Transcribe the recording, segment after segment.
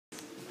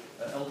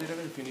Elevator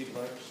if you need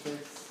large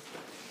space.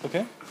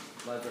 Okay.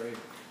 Library,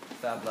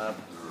 Fab Lab.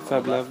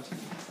 Fab Lab.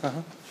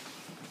 Or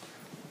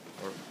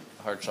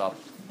hard shop.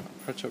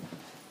 Hard shop.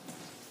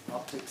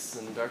 Optics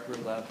and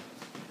darkroom lab.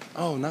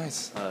 Oh,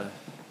 nice.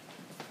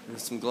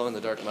 There's some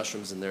glow-in-the-dark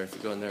mushrooms in there. If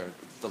you go in there,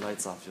 with the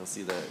lights off, you'll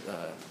see the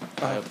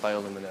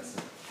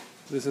bioluminescent.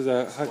 This is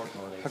a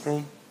hack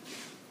room.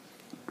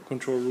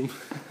 Control room.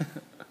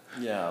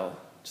 Yeah,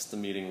 just the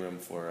meeting room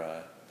for,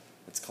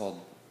 it's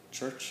called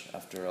Church,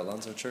 after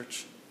Alonzo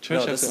Church.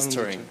 No, this is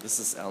Turing. Church. This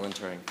is Alan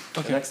Turing.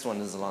 Okay. The next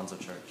one is Alonzo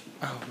Church.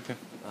 Oh, okay.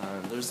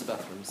 There's the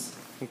bathrooms.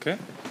 Okay.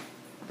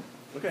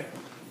 Okay.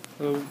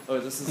 Hello. Oh,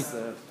 this is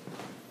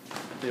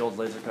the old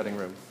laser cutting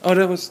room. Oh,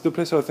 that was the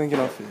place I was thinking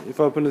of. If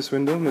I open this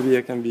window, maybe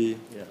I can be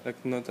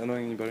like not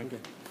annoying anybody. Okay.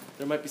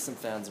 There might be some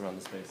fans around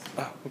the space.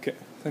 Ah, okay.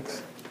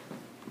 Thanks.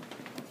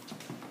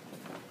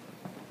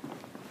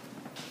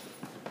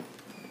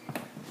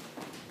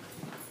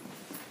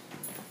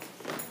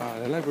 Ah,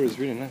 the library is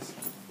really nice.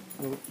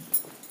 Oh.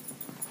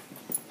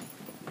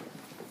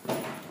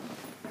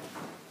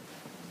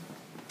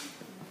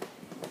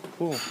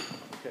 Cool.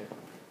 Okay.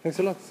 Thanks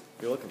a lot.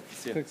 You're welcome.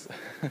 See you. Thanks.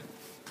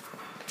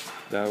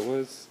 That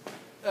was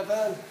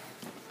Evan.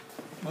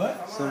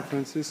 What? San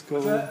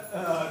Francisco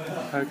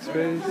hack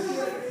space.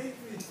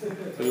 So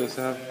we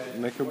also have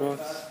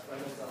MakerBots.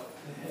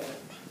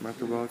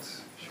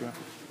 MakerBots, sure.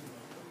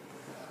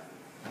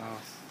 Wow,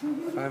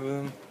 5 of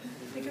them.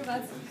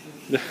 MakerBots.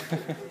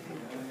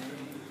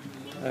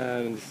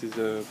 And this is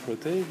a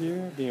prote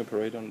here being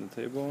operated on the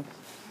table.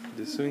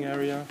 The sewing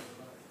area.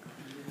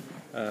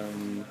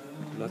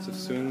 Lots of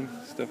sewing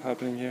stuff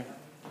happening here.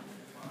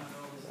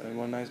 And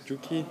one nice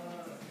Juki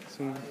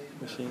sewing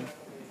machine.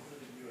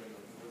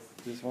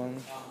 This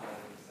one.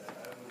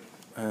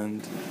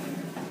 And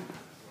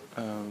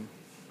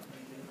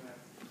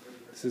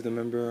this is the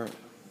member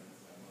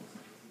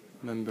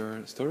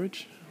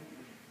storage.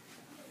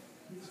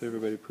 So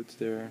everybody puts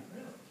their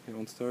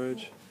own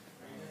storage.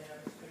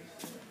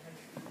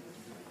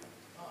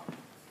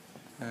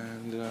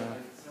 And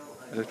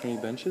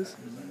electronic benches.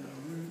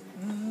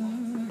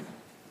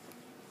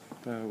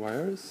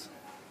 Wires.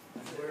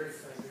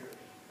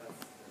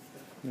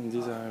 And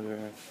these are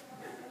the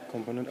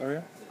component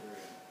area.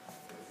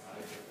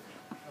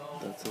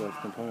 That's a lot of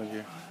component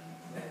here.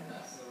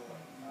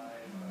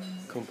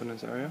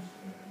 Components area.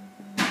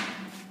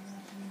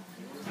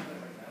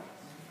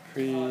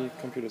 3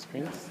 computer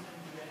screens.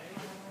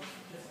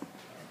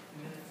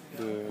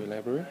 The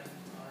library.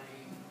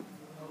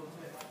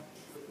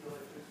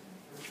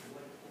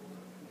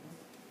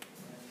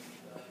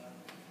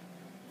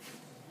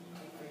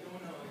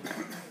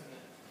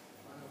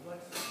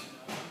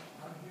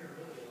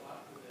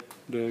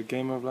 The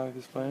Game of Life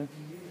is playing.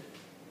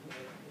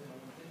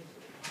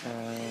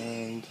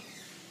 And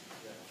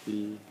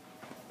so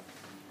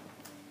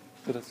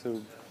that's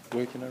a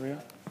working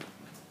area,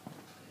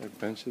 like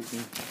benches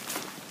and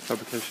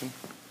fabrication.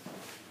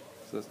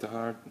 So that's the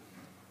hard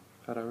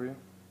area.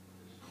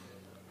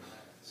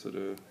 So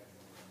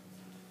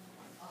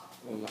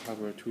all the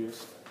hardware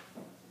tools,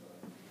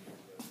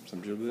 some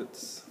drill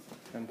bits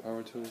and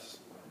power tools,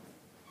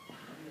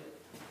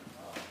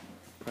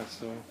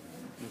 presso,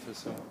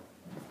 interso,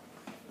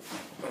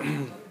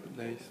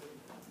 lathe.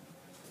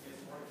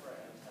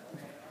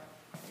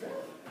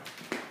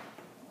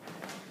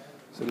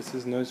 So this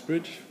is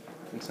Noisebridge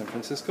in San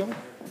Francisco.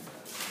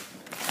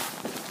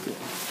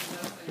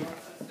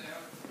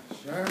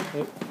 Sure.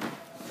 Oh,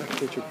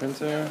 picture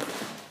printer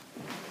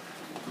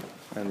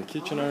and the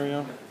kitchen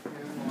area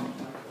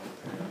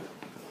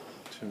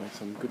to make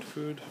some good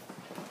food.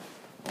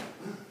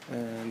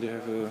 And they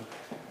have a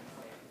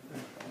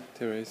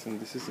terrace, and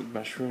this is a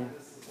mushroom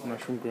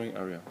growing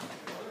area.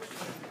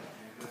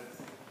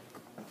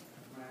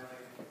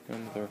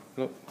 And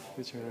the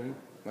kitchen room,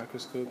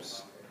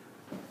 microscopes.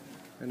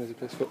 And there's a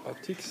place for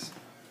optics.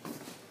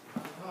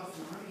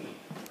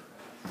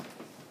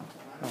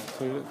 Oh,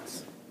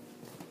 toilets.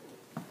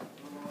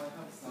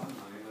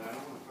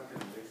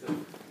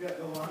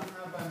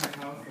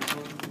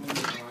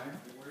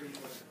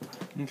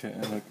 Okay,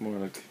 and like more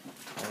like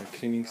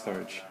cleaning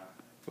storage.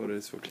 What it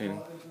is for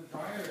cleaning.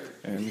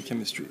 And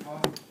chemistry.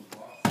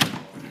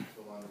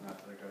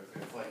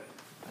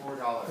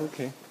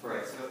 Okay.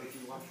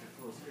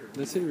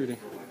 That's it really.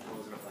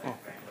 Oh,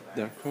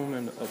 darkroom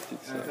and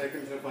optics. And take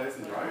them to a place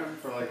and dry them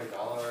for like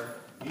 $1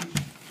 each.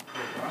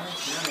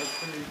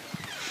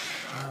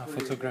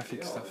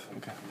 Photographic stuff.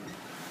 Okay.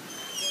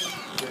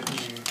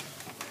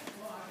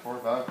 $4 for each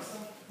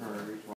one.